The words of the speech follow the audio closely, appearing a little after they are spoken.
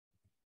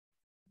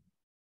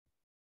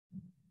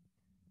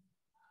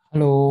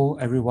Hello,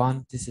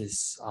 everyone. This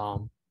is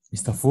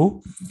Mr.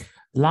 Fu.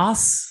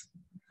 Last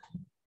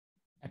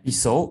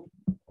episode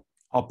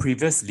or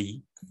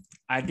previously,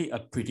 I did a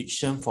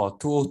prediction for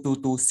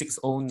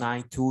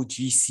 2022-6092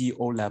 GC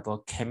O-level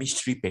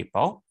chemistry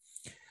paper.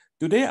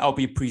 Today, I'll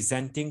be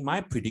presenting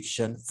my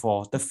prediction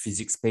for the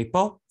physics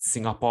paper,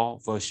 Singapore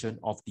version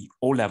of the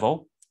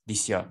O-level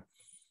this year.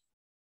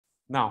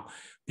 Now,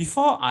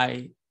 before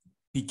I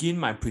begin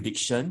my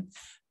prediction,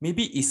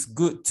 maybe it's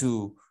good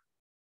to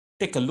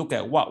take a look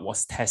at what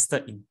was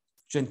tested in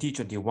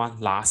 2021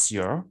 last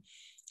year,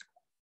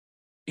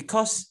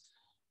 because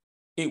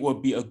it will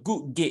be a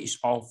good gauge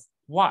of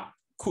what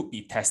could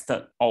be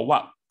tested or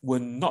what will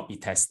not be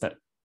tested.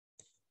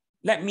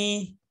 Let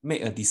me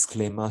make a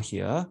disclaimer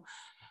here.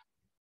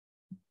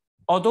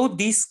 Although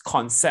these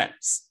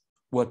concepts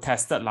were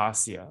tested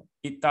last year,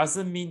 it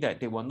doesn't mean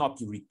that they will not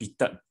be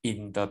repeated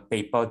in the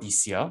paper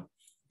this year.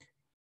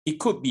 It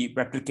could be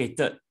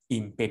replicated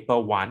in paper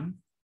 1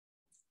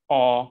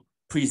 or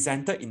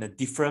presented in a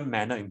different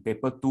manner in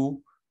paper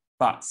 2,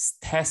 but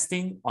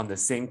testing on the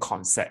same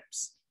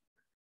concepts.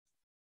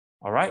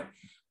 All right,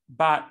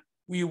 but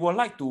we would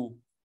like to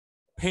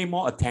pay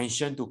more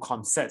attention to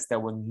concepts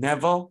that were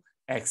never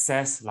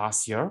accessed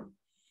last year.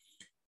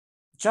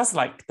 Just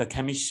like the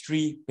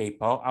chemistry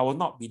paper, I will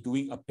not be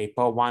doing a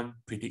paper 1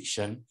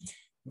 prediction.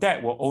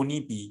 That will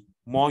only be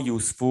more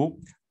useful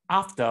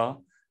after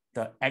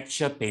the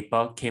actual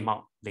paper came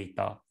out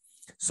later.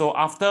 So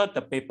after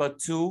the paper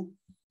 2,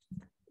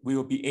 we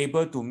will be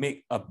able to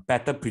make a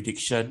better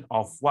prediction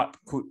of what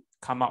could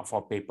come out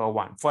for paper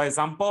 1. For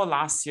example,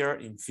 last year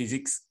in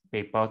physics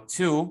paper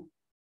 2,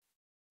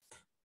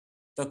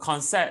 the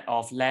concept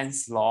of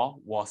Lenz law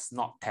was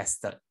not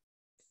tested,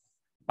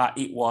 but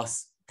it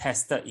was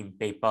tested in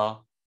paper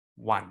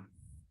 1.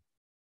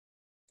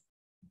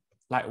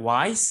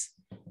 Likewise,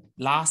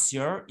 last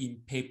year in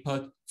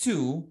paper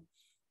 2,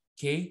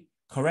 okay,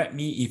 correct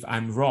me if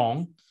I'm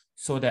wrong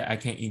so that I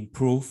can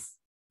improve.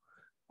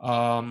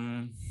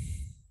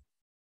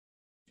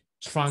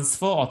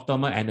 Transfer of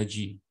thermal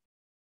energy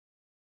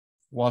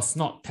was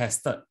not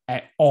tested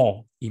at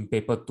all in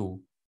paper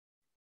 2.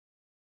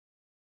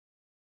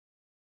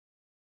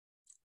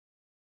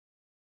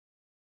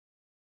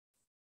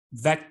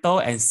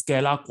 Vector and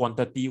scalar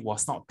quantity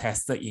was not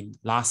tested in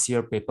last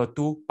year paper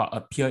 2, but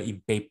appear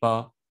in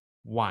paper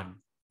 1.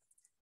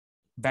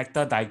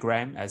 Vector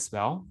diagram as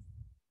well.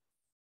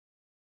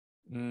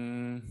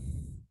 And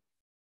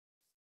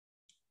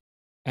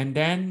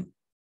then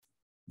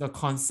the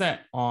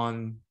concept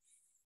on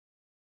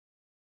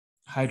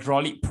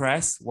hydraulic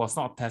press was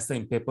not tested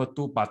in paper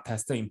 2, but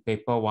tested in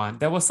paper 1.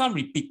 There were some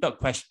repeated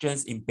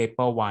questions in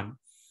paper 1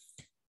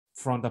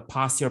 from the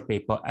past year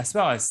paper, as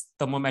well as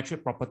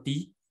thermometric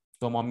property,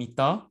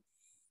 thermometer,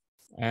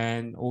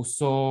 and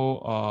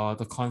also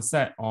the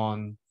concept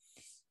on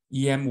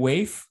EM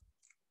wave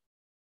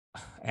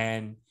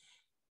and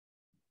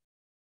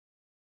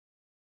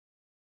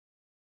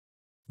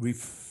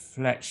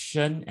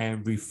reflection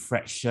and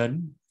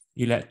refraction.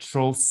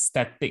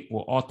 Electrostatic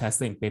were all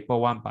tested in paper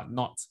 1, but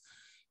not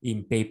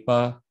in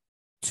paper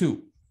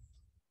 2.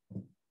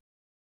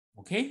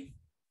 Okay.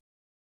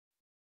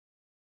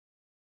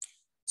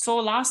 So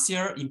last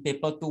year in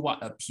paper 2,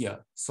 what appeared?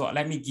 So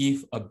let me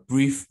give a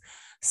brief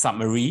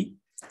summary.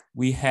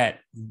 We had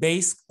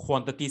base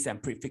quantities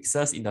and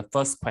prefixes in the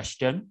first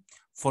question,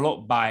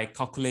 followed by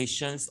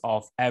calculations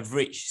of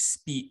average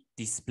speed,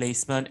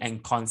 displacement,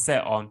 and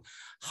concept on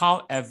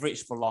how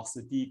average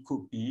velocity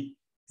could be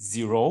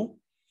 0.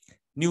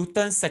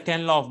 Newton's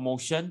second law of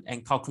motion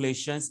and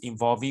calculations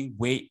involving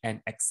weight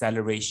and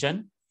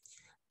acceleration,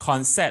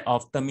 concept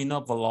of terminal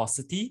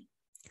velocity,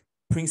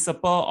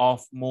 principle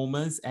of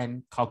moments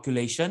and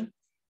calculation,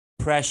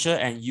 pressure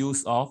and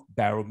use of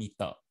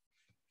barometer.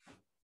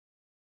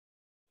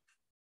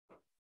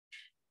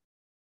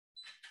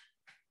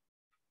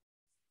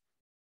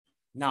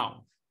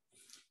 Now,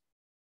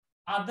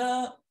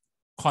 other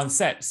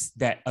concepts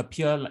that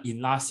appear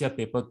in last year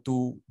paper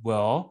 2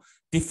 were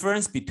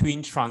difference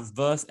between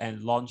transverse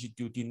and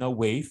longitudinal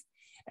wave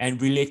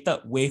and related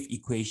wave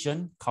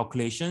equation,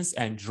 calculations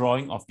and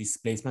drawing of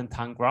displacement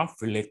time graph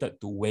related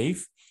to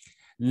wave,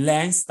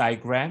 length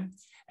diagram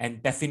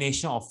and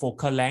definition of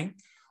focal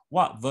length,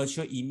 what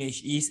virtual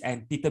image is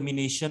and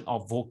determination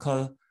of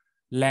focal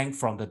length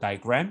from the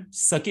diagram.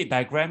 Circuit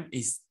diagram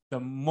is the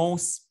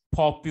most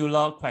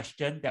popular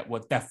question that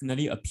will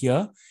definitely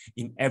appear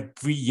in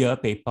every year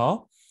paper,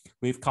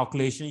 with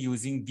calculation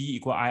using V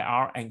equal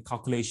IR and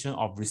calculation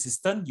of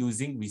resistance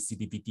using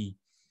resistivity,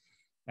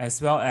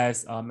 as well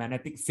as a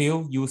magnetic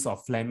field, use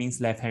of Fleming's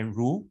left-hand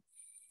rule,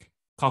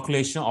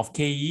 calculation of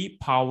KE,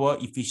 power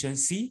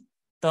efficiency,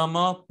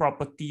 thermal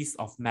properties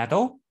of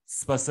metal,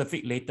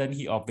 specific latent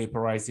heat of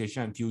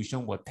vaporization and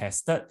fusion were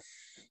tested,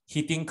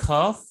 heating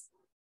curve,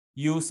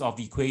 use of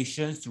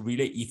equations to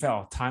relate effect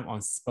of time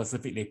on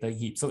specific latent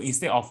heat. So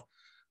instead of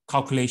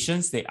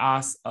calculations, they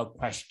ask a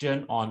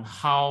question on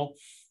how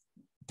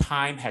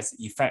time has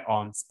effect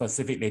on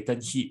specific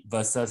latent heat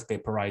versus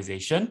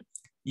vaporization.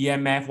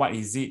 EMF, what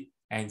is it?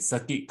 and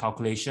circuit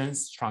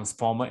calculations,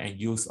 transformer,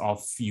 and use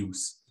of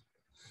fields.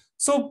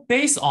 So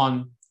based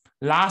on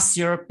last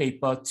year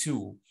paper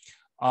 2,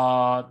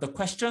 the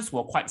questions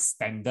were quite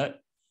standard,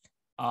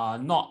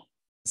 not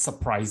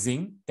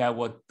surprising. There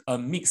were a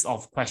mix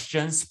of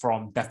questions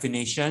from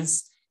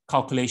definitions,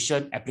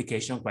 calculation,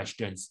 application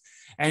questions.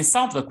 And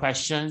some of the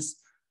questions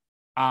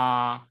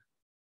are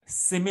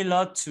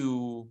similar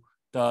to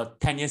the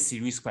 10-year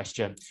series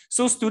question.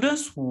 So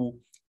students who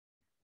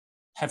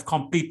have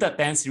completed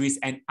 10 series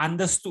and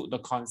understood the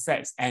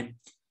concepts and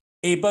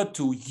able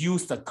to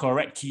use the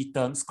correct key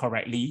terms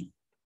correctly,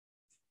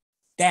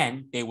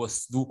 then they will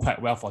do quite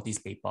well for this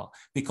paper.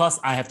 Because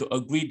I have to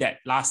agree that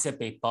last year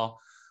paper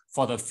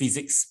for the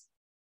physics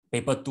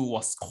paper 2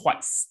 was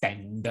quite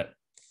standard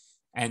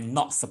and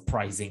not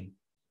surprising.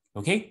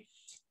 Okay,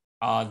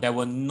 there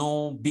were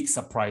no big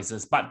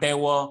surprises, but there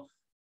was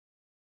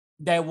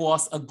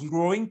a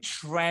growing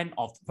trend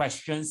of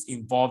questions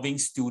involving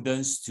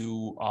students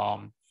to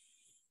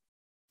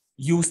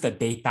use the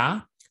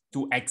data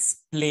to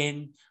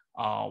explain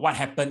what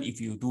happened if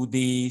you do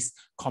this,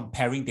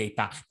 comparing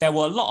data. There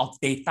were a lot of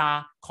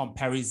data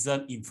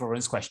comparison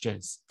inference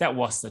questions. That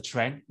was the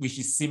trend, which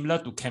is similar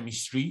to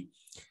chemistry.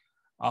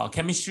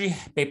 Chemistry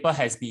paper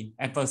has been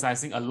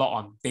emphasizing a lot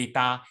on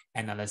data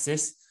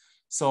analysis.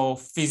 So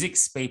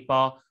physics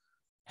paper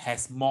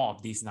has more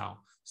of this now.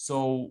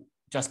 So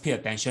just pay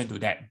attention to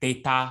that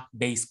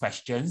data-based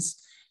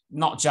questions,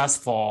 not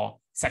just for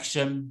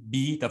section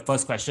B, the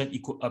first question,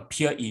 it could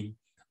appear in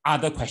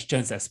other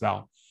questions as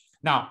well.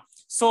 Now,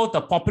 so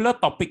the popular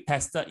topic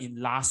tested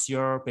in last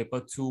year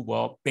paper 2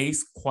 were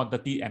base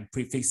quantity and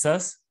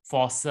prefixes,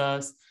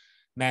 forces,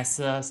 mass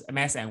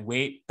and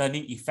weight,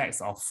 turning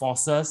effects of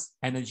forces,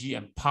 energy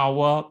and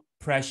power,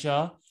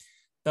 pressure,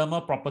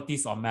 thermal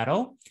properties of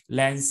metal,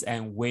 length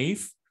and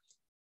wave,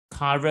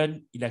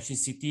 current,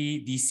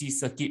 electricity, DC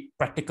circuit,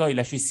 practical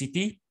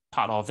electricity,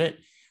 part of it,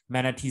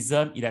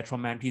 magnetism,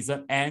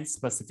 electromagnetism, and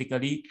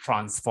specifically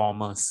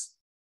transformers.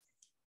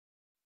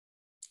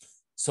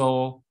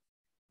 So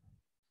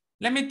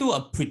let me do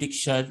a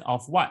prediction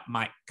of what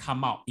might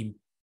come out in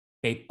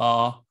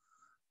paper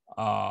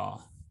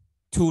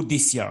 2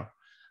 this year.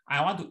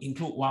 I want to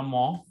include one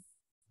more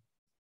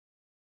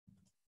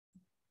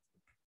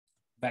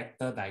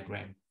vector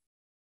diagram.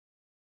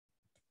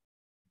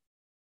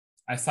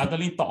 I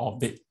suddenly thought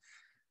of it.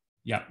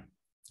 Yeah.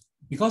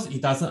 Because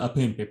it doesn't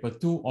appear in paper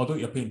 2, although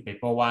it appears in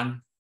paper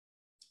 1.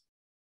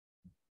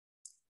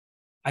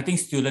 I think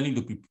students need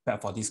to be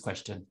prepared for this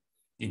question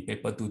in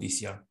paper 2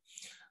 this year.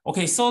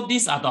 Okay, so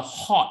these are the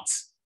hot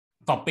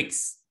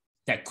topics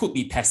that could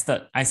be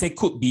tested. I say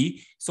could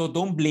be, so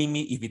don't blame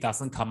me if it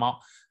doesn't come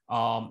out.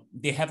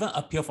 They haven't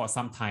appeared for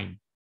some time.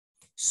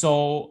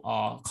 So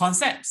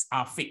concepts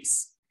are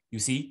fixed, you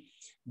see.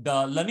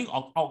 The learning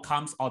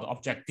outcomes or the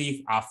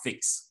objective are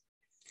fixed.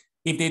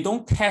 If they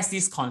don't test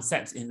these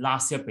concepts in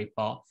last year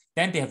paper,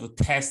 then they have to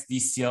test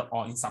this year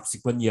or in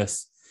subsequent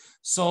years.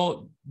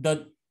 So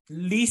the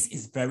list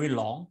is very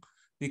long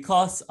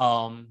because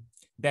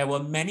there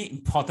were many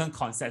important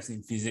concepts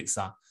in physics.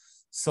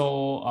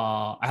 So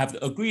I have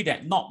to agree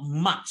that not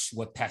much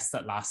were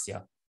tested last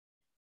year.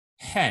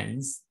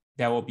 Hence,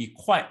 there will be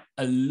quite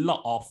a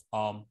lot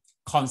of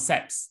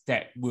concepts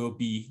that will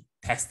be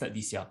tested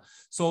this year.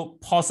 So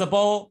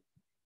possible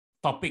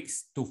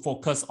topics to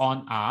focus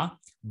on are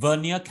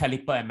vernier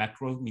caliper and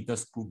micrometer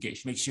screw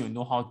gauge. Make sure you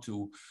know how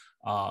to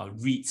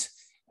read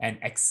and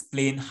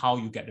explain how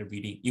you get the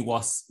reading. It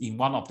was in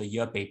one of the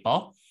year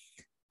paper.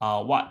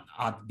 What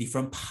are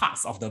different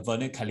parts of the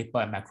vernier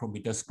caliper and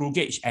micrometer screw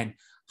gauge, and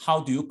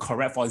how do you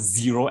correct for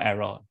zero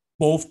error,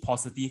 both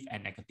positive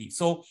and negative?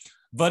 So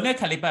vernier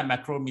caliper and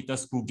micrometer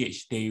screw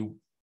gauge, they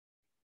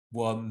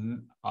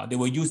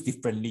were used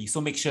differently.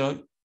 So make sure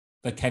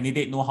the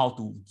candidate know how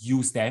to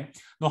use them,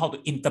 know how to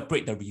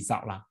interpret the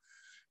result.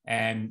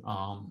 And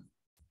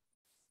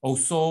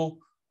also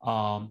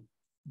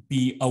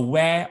be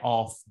aware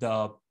of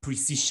the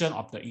precision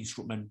of the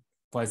instrument.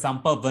 For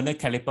example, vernier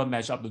caliper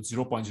measure up to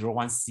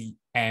 0.01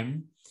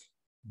 cm.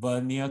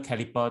 Vernier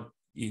caliper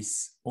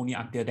is only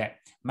until that.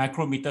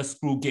 Micrometer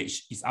screw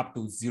gauge is up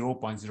to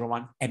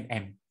 0.01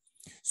 mm.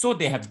 So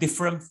they have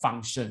different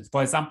functions.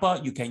 For example,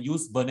 you can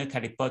use vernier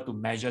caliper to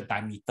measure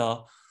diameter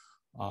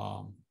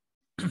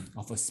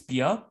of a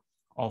spear,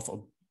 of a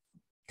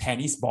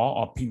tennis ball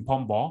or ping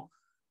pong ball.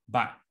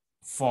 But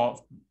for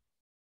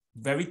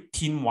very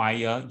thin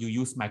wire, you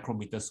use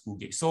micrometer screw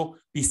gauge. So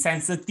be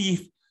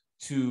sensitive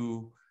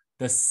to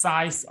the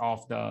size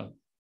of the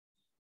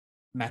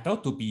metal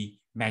to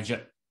be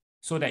measured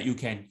so that you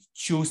can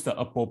choose the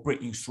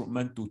appropriate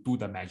instrument to do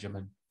the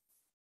measurement.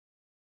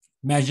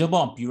 Measurable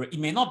on period. It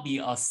may not be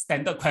a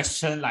standard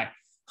question like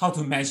how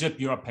to measure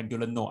period of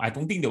pendulum. No, I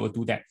don't think they will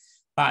do that.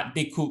 But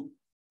they could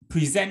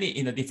present it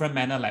in a different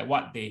manner, like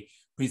what they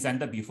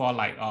presented before,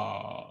 like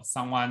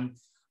someone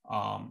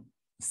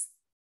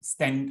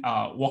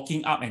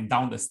walking up and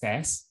down the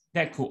stairs.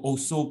 That could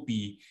also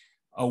be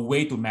a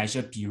way to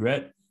measure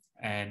period,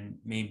 and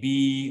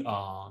maybe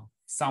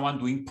someone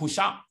doing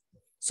push-up.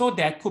 So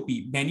there could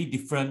be many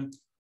different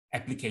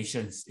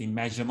applications in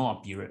measurement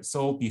of period.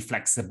 So be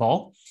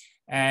flexible.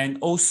 And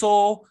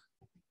also,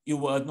 you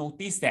will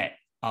notice that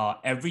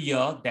every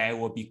year there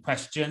will be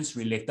questions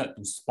related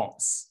to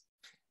sports.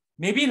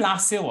 Maybe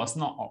last year was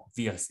not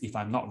obvious, if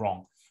I'm not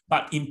wrong.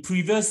 But in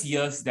previous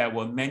years, there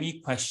were many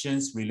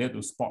questions related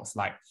to sports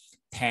like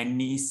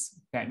tennis,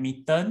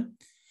 badminton,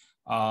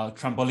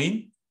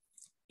 trampoline.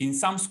 In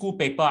some school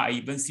paper, I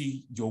even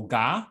see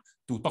yoga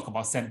to talk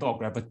about center of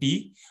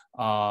gravity.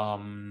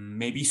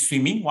 Maybe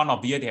swimming. One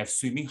of the year they have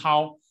swimming.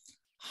 What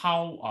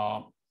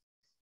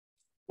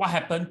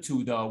happened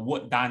to the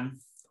work done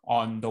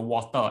on the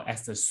water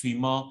as the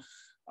swimmer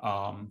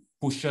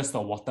pushes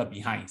the water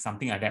behind,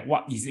 something like that.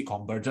 What is it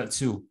converted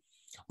to?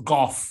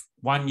 Golf.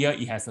 One year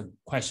it has a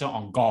question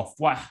on golf.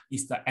 What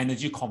is the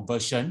energy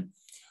conversion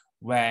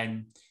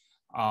when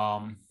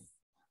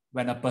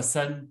a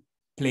person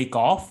play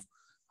golf?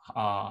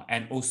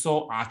 And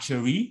also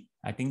archery,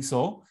 I think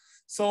so.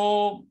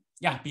 So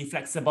yeah, be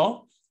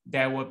flexible.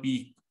 There will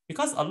be,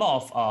 because a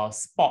lot of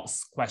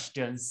sports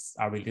questions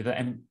are related,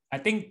 and I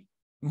think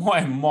more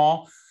and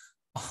more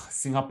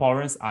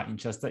Singaporeans are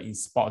interested in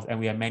sports, and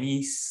we have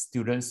many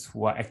students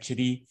who are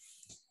actually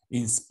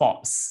in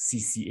sports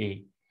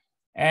CCA.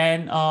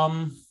 And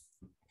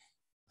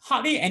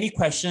hardly any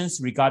questions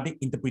regarding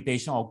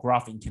interpretation of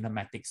graph in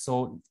kinematics.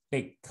 So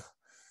take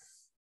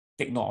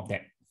note of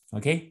that.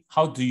 Okay,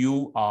 how do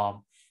you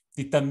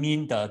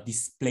determine the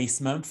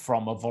displacement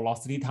from a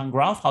velocity time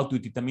graph? How to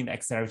determine the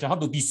acceleration? How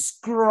to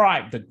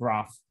describe the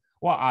graph?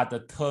 What are the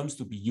terms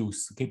to be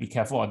used? Okay, be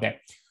careful of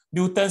that.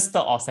 Newton's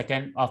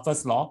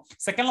first law.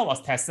 Second law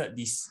was tested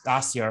this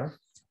last year,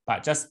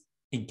 but just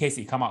in case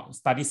it come out,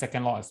 study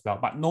second law as well.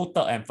 But know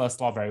third and first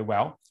law very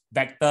well.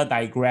 Vector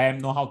diagram,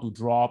 know how to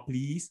draw,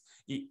 please.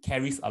 It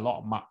carries a lot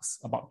of marks,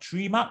 about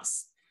 3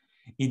 marks.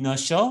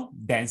 Inertial,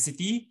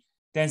 density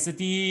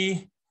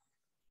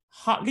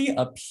hardly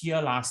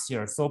appeared last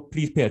year, so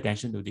please pay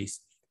attention to this.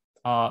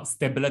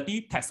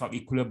 Stability, test of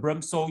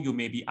equilibrium. So you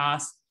may be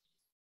asked,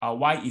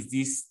 why is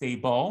this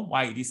stable?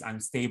 Why is this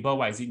unstable?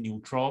 Why is it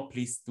neutral?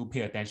 Please do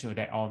pay attention to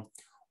that. On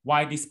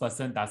why this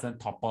person doesn't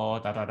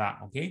topple,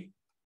 okay?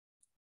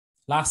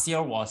 Last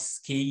year was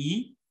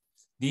KE.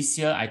 This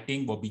year, I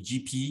think will be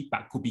GP,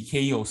 but could be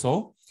KE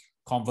also.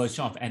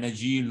 Conversion of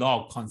energy,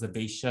 law of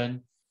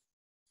conservation,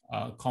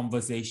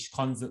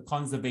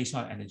 conservation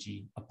of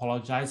energy.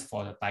 Apologize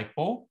for the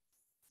typo.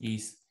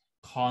 Is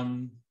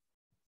conservation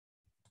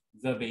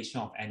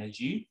of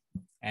energy.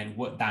 And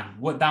work done.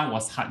 Work done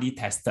was hardly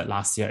tested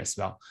last year as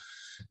well.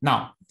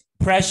 Now,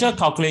 pressure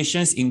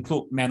calculations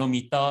include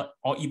manometer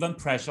or even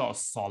pressure of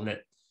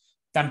solid,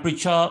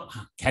 temperature,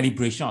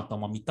 calibration of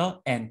thermometer,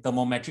 and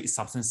thermometric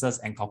substances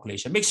and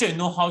calculation. Make sure you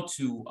know how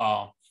to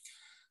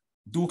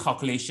do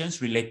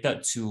calculations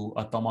related to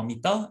a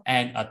thermometer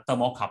and a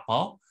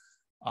thermocouple,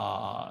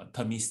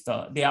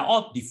 thermistor. They are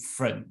all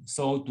different,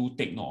 so do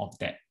take note of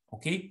that,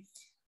 okay?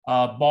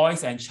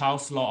 Boyle's and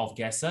Charles' law of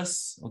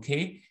gases,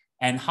 okay?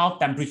 And how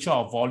temperature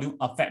or volume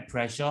affect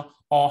pressure,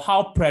 or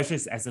how pressure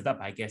is exerted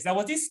by gas. There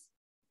was this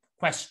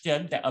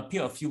question that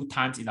appeared a few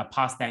times in the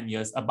past 10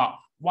 years about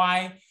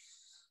why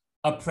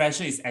a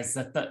pressure is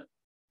exerted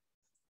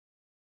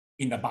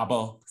in the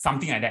bubble,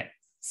 something like that.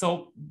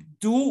 So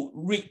do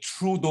read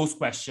through those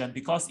questions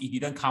because it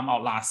didn't come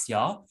out last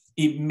year.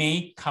 It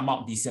may come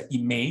out this year,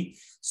 it may.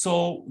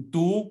 So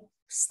do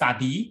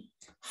study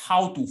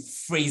how to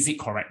phrase it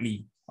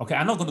correctly. Okay,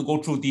 I'm not going to go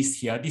through this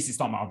here. This is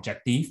not my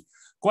objective.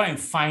 Go and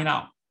find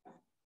out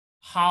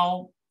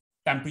how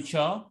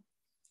temperature,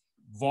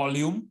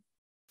 volume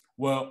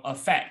will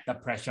affect the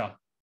pressure.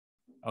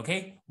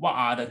 Okay, what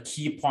are the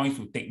key points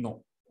to take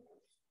note?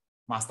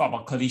 Must talk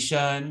about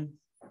collision,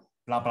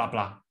 blah, blah,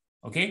 blah.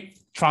 Okay,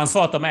 transfer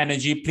of thermal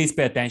energy, please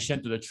pay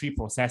attention to the 3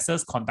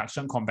 processes: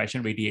 conduction,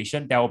 convection,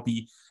 radiation. There will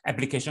be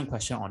application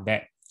question on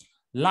that.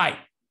 Light,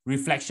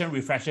 reflection,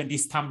 refraction,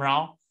 this time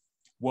around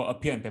will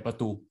appear in paper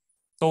 2.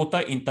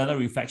 Total internal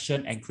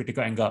reflection and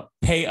critical angle.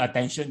 Pay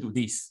attention to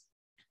this.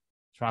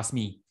 Trust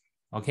me.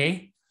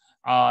 Okay.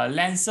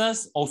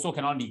 Lenses also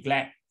cannot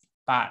neglect,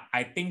 but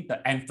I think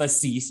the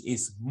emphasis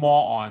is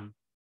more on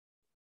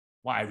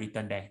what I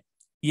written there.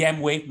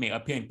 EM wave may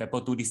appear in paper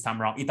 2 this time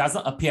around. It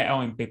doesn't appear at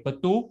all in paper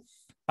 2,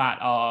 but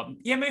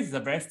EM wave is a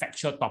very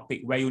factual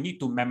topic where you need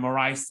to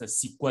memorize the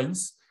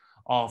sequence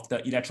of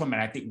the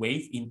electromagnetic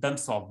wave in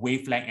terms of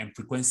wavelength and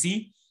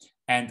frequency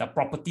and the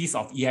properties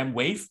of EM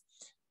wave,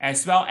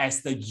 as well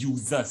as the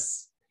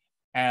users.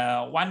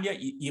 One year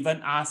it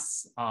even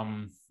asked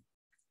the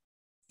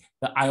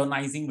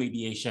ionizing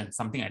radiation,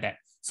 something like that.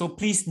 So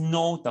please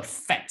know the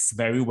facts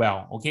very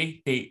well,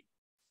 okay? They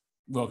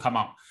will come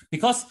out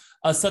because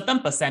a certain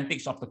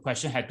percentage of the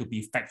question had to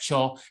be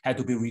factual, had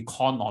to be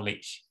recall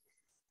knowledge.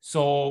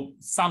 So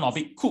some of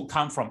it could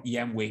come from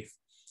EM wave.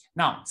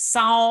 Now,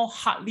 sound,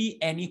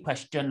 hardly any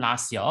question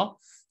last year.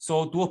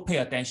 So do pay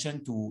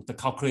attention to the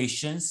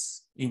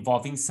calculations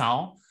involving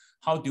sound.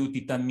 How do you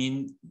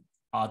determine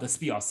the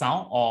speed of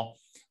sound, or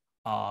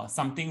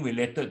something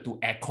related to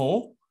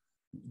echo,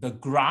 the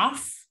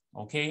graph,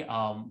 okay?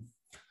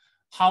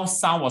 how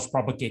sound was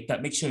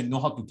propagated. Make sure you know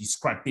how to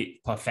describe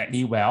it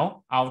perfectly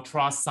well.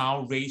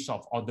 Ultrasound, range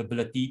of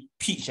audibility,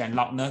 pitch and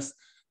loudness,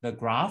 the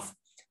graph,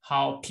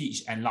 how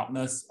pitch and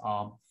loudness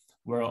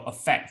will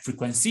affect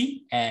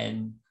frequency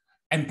and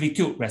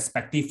amplitude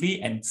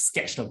respectively, and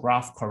sketch the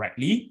graph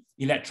correctly.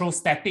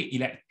 Electrostatic,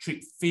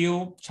 electric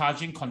field,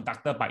 charging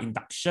conductor by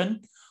induction,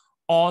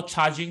 or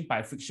charging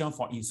by friction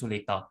for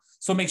insulator.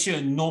 So make sure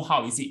you know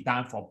how is it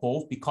done for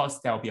both,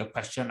 because there will be a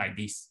question like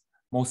this,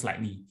 most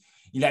likely.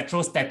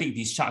 Electrostatic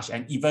discharge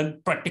and even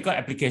practical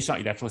application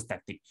of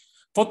electrostatic.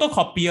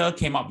 Photocopier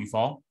came out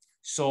before,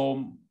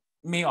 so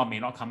may or may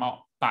not come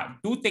out, but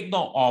do take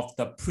note of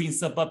the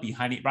principle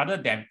behind it rather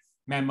than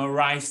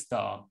memorize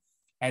the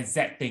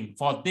exact thing.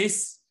 For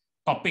this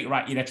topic,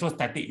 right,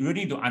 electrostatic, you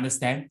really need to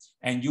understand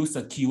and use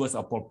the keywords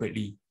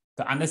appropriately.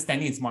 The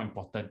understanding is more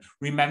important.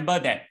 Remember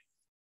that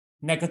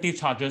negative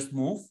charges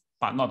move,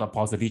 but not the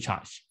positive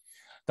charge.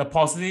 The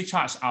positive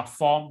charge are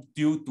formed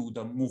due to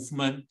the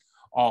movement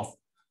of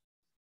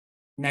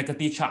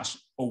negative charge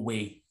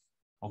away.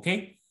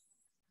 Okay.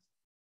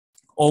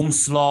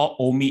 Ohm's law,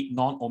 ohmic,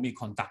 non-ohmic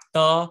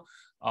conductor.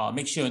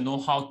 Make sure you know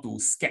how to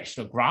sketch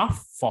the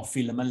graph for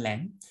filament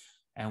length.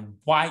 And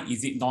why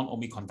is it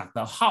non-ohmic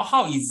conductor?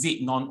 How is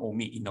it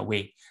non-ohmic in a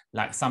way?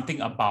 Like something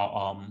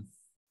about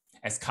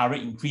as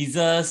current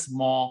increases,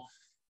 more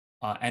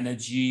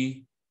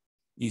energy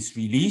is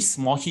released,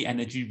 more heat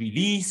energy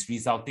released,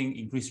 resulting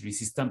increased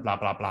resistance, blah,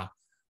 blah, blah.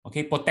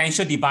 Okay,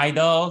 potential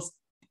dividers,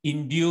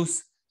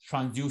 induced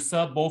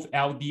transducer, both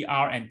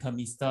LDR and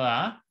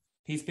thermistor.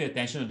 Please pay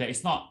attention to that.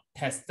 It's not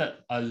tested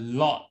a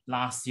lot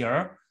last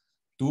year.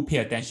 Do pay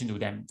attention to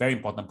them. Very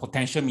important.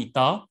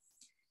 Potentiometer,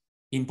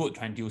 input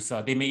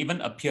transducer. They may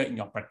even appear in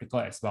your practical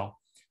as well.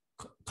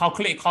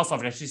 Calculate cost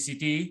of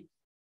electricity,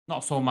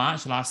 not so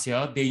much last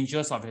year.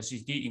 Dangers of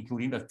electricity,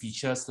 including the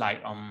features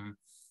like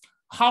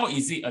how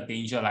is it a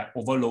danger, like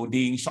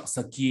overloading, short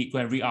circuit, go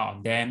and read out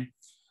on them.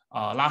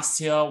 Last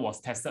year was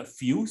tested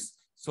fuse,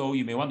 so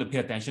you may want to pay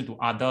attention to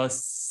other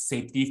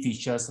safety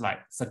features like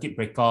circuit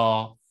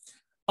breaker,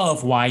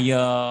 earth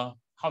wire,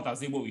 how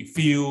does it work with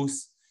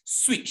fuse,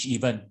 switch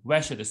even,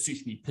 where should the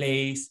switch be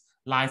placed,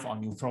 live or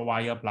neutral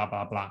wire, blah,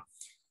 blah, blah.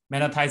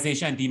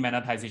 Magnetization and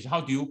demagnetization.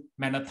 How do you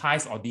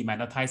magnetize or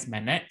demagnetize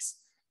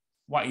magnets?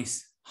 What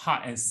is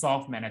hard and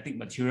soft magnetic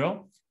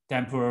material?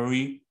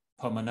 Temporary,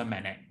 permanent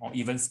magnet, or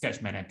even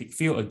sketch magnetic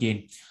field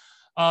again.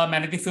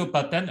 Magnetic field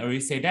pattern, I already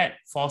say that.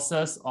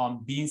 Forces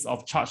on beams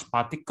of charged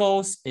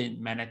particles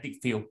in magnetic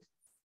field.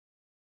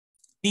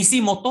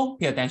 DC motor,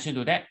 pay attention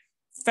to that.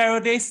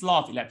 Faraday's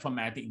law of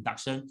electromagnetic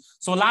induction.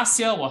 So last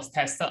year was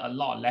tested a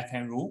lot of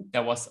left-hand rule.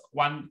 There was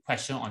one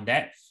question on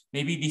that.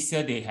 Maybe this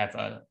year they have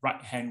a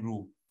right-hand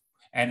rule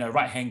and a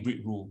right-hand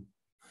grid rule.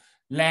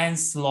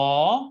 Lenz's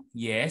law,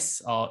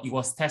 yes, it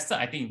was tested,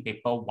 I think, in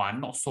paper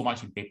 1, not so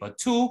much in paper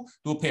 2.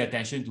 Do pay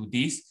attention to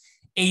this.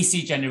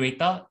 AC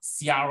generator,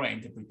 CRO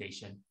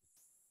interpretation.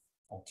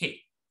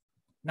 Okay.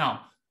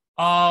 Now,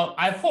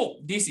 I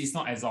hope this is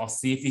not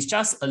exhaustive. It's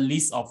just a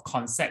list of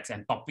concepts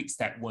and topics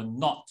that were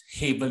not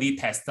heavily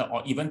tested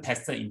or even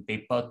tested in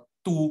paper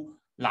 2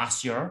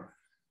 last year.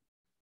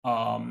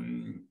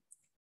 I'm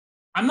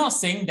not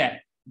saying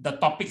that the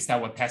topics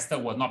that were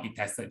tested will not be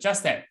tested,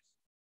 just that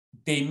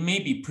they may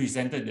be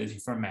presented in a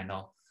different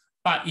manner.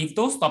 But if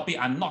those topics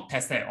are not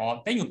tested at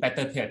all, then you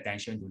better pay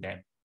attention to them.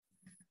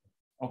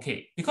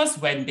 Okay, because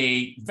when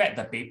they read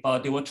the paper,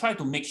 they will try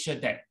to make sure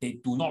that they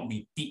do not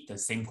repeat the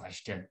same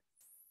question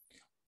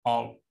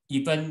or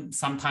even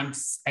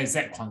sometimes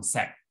exact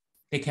concept.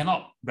 They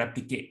cannot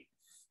replicate.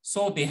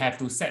 So they have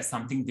to set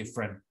something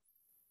different.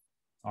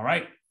 All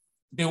right.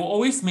 They will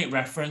always make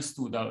reference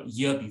to the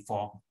year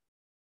before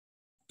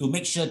to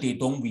make sure they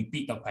don't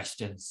repeat the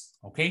questions.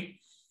 Okay.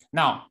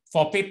 Now,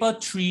 for paper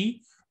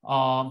 3,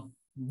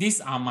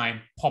 these are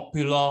my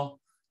popular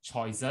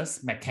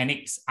choices.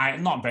 Mechanics,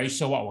 I'm not very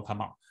sure what will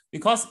come out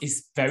because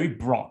it's very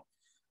broad.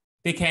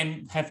 They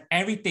can have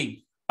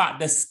everything, but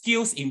the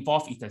skills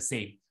involved is the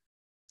same.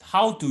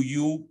 How do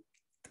you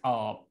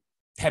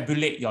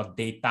tabulate your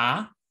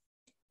data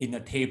in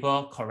a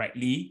table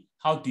correctly?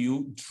 How do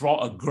you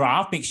draw a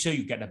graph? Make sure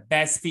you get the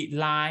best fit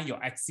line,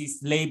 your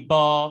axis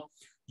label,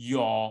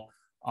 your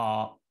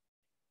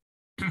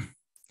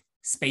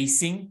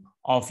spacing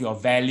of your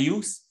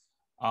values.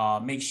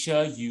 Make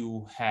sure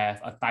you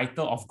have a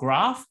title of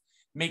graph.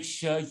 Make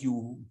sure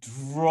you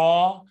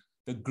draw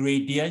the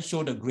gradient,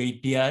 show the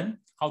gradient,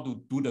 how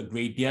to do the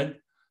gradient,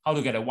 how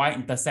to get a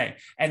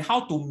y-intercept, and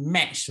how to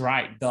match,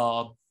 right,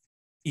 the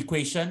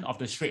equation of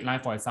the straight line,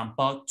 for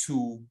example,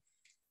 to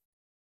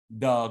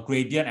the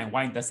gradient and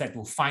y-intercept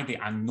to find the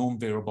unknown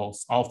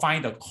variables or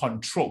find the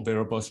controlled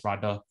variables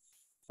rather.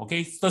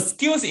 Okay, the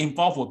skills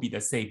involved will be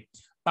the same,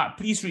 but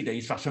please read the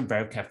instruction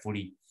very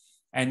carefully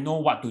and know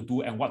what to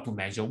do and what to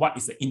measure. What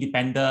is the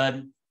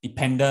independent,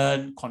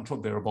 dependent,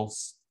 controlled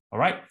variables? All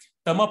right.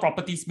 Thermal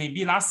properties,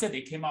 maybe last year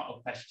they came out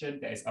a question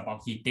that is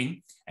about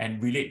heating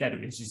and relate that to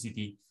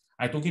electricity.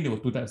 I don't think they will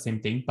do that same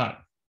thing, but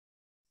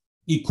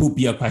it could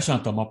be a question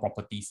of thermal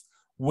properties.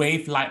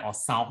 Wave, light, or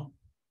sound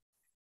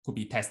could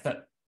be tested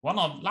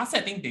Last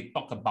I think they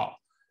talk about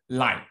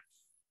light.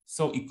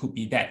 So it could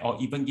be that, or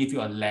even give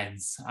you a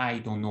lens. I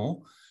don't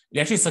know.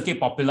 Electric circuit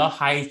popular,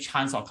 high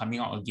chance of coming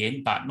out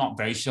again, but not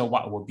very sure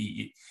what will be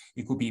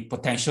it. It could be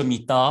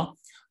potentiometer,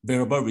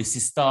 variable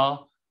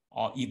resistor,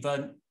 or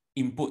even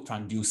input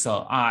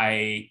transducer.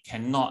 I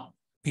cannot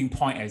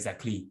pinpoint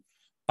exactly.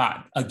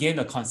 But again,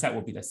 the concept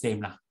will be the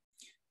same.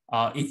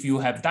 If you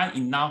have done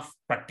enough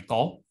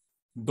practical,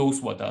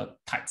 those were the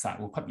types that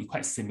will be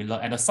quite similar.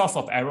 And the source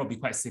of error will be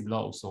quite similar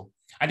also.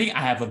 I think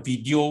I have a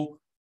video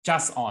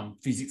just on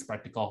physics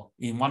practical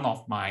in one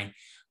of my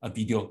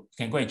video. You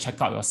can go and check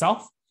out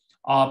yourself.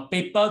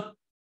 Paper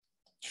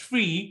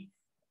 3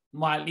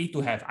 likely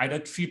to have either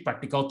 3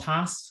 practical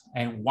tasks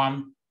and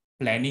 1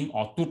 planning,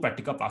 or 2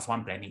 practical plus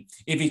 1 planning.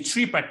 If it's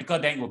 3 practical,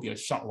 then it will be a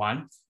short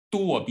one. 2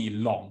 will be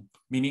long,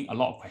 meaning a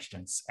lot of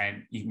questions,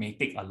 and it may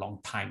take a long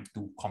time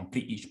to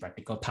complete each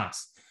practical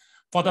task.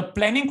 For the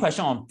planning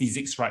question on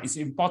physics, right, it's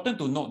important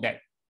to note that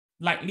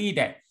likely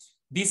that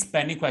this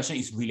planning question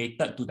is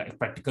related to the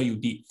practical you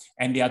did,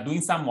 and they are doing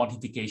some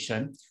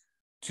modification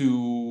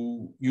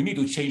to, you need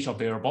to change your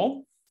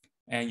variable,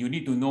 and you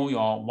need to know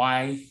your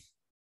y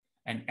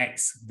and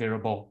x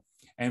variable.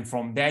 And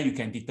from there, you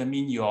can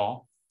determine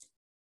your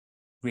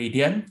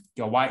gradient,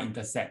 your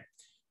y-intercept,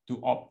 to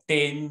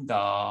obtain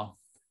the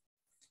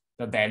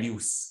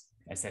values,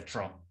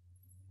 etc.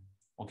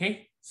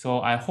 Okay,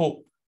 so I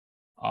hope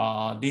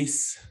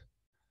this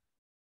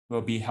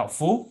will be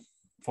helpful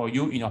for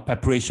you in your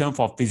preparation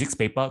for physics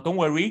paper. Don't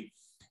worry,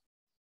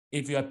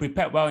 if you are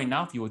prepared well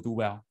enough, you will do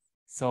well.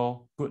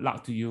 So good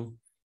luck to you.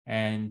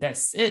 And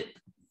that's it.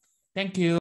 Thank you.